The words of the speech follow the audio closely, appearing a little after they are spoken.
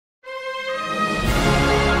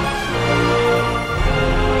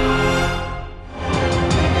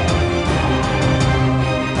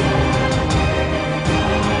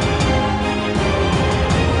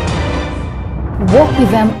with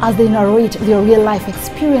them as they narrate their real-life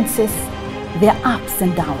experiences, their ups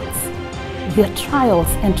and downs, their trials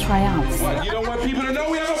and triumphs. What, you don't want people to know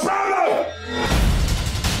we have a problem?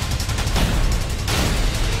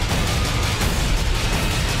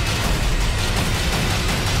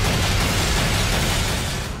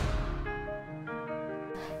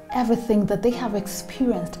 Everything that they have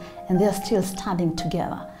experienced, and they're still standing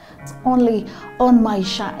together. It's only on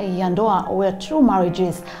Maisha and Ndoa, where true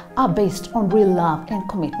marriages are based on real love and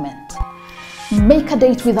commitment. Make a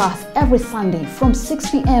date with us every Sunday from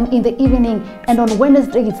 6 p.m. in the evening and on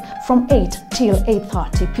Wednesdays from 8 till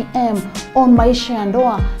 8:30 p.m. on Maisha and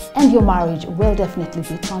Ndoa, and your marriage will definitely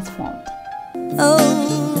be transformed.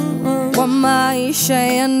 Oh, Maisha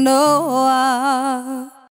and Ndoa.